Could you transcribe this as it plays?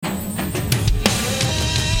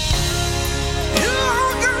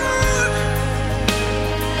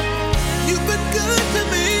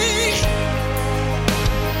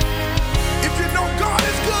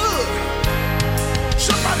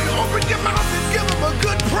a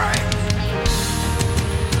good praise.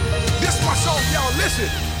 This my song, y'all. Listen.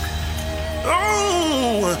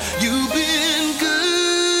 Oh, you've been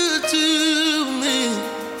good to me.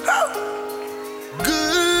 Oh,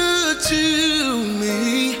 good to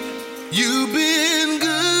me. You've been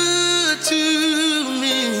good to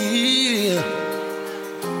me.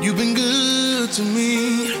 You've been good to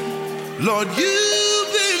me. Lord,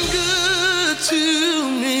 you've been good to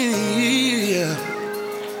me.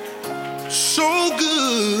 So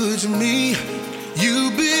good to me.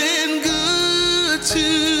 You've been good to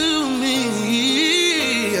me.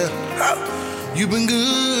 You've been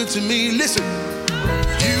good to me. Listen.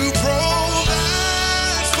 You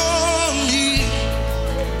provide for me.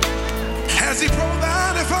 Has he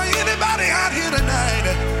provided for anybody out here tonight?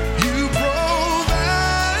 You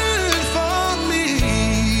provide for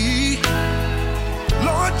me.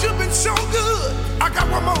 Lord, you've been so good. I got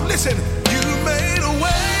one more. Listen. You made a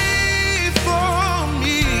way for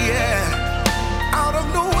me. Yeah. Out of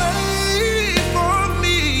no way for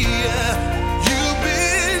me. Yeah. You've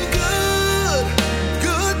been good,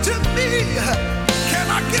 good to me. Can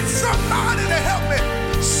I get somebody to help me?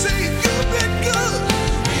 Say you've been good.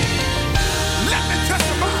 Let me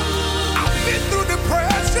testify. I've been through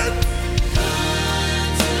depression.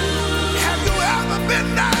 Have you ever been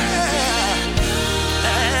there? And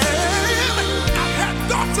I've had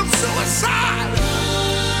thoughts of suicide.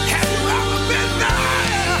 Have you ever been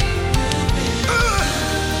there?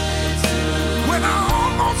 When I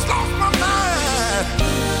almost lost my mind,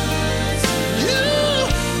 you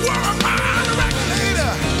were a mind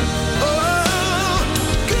regulator. Oh,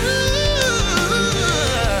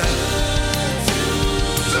 good.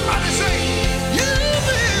 Somebody say, you've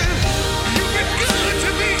been good to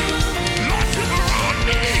me. Lord, you brought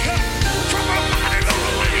me from a mighty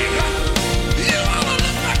long way. You ever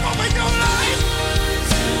look back over your life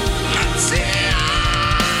and see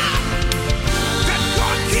that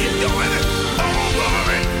God keep doing it? All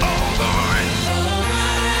glory, all glory.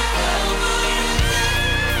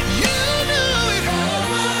 You do it.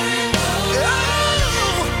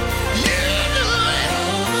 Oh, you do it.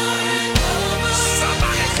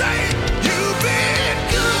 Somebody say, you've been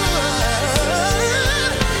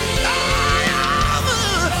good.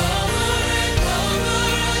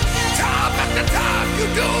 Time after time, you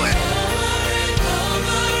do it.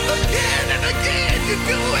 Again and again, you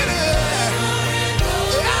do it.